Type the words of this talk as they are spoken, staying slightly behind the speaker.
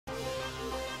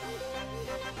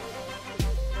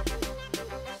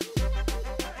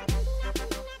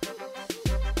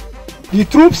The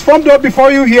troops formed up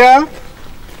before you here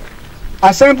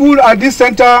assembled at this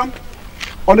center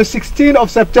on the 16th of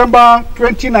September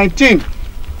 2019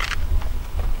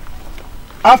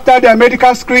 after their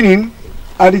medical screening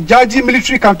at the Jaji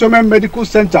Military Cantonment Medical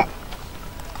Center.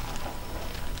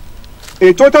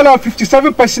 A total of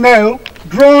 57 personnel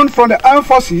drawn from the armed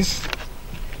forces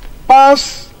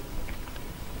passed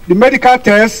the medical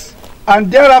test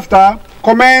and thereafter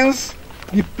commenced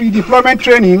the pre-deployment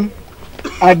training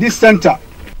at this center.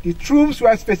 The troops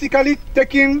were specifically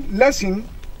taking lessons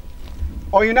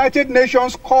on United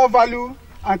Nations core value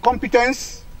and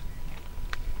competence,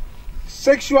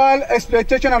 sexual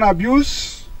exploitation and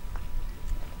abuse,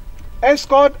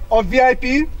 escort of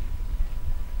VIP,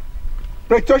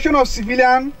 protection of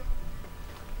civilian,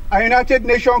 and United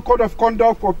Nations Code of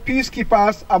Conduct for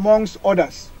peacekeepers, amongst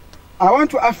others. I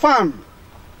want to affirm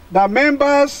that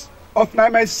members of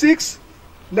 996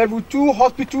 Level 2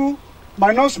 Hospital,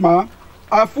 MINUSMA,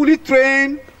 are fully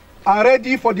trained and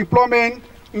ready for deployment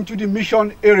into the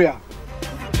mission area.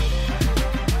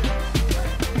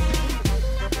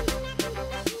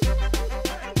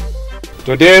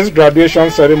 Today's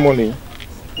graduation ceremony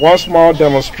once more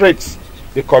demonstrates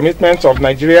the commitment of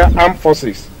Nigeria Armed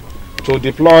Forces to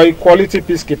deploy quality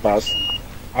peacekeepers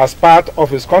as part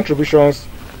of its contributions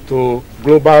to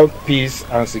global peace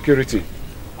and security.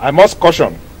 I must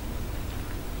caution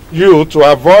you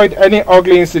to avoid any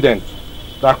ugly incident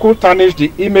that could tarnish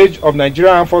the image of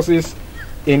Nigerian Armed Forces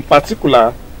in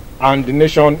particular and the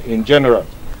nation in general.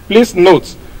 Please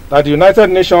note that the United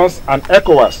Nations and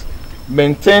ECOWAS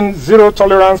maintain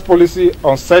zero-tolerance policy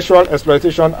on sexual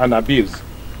exploitation and abuse.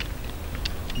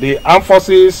 The armed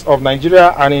forces of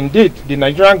Nigeria and indeed the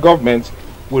Nigerian government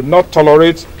would not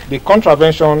tolerate the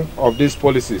contravention of these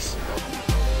policies.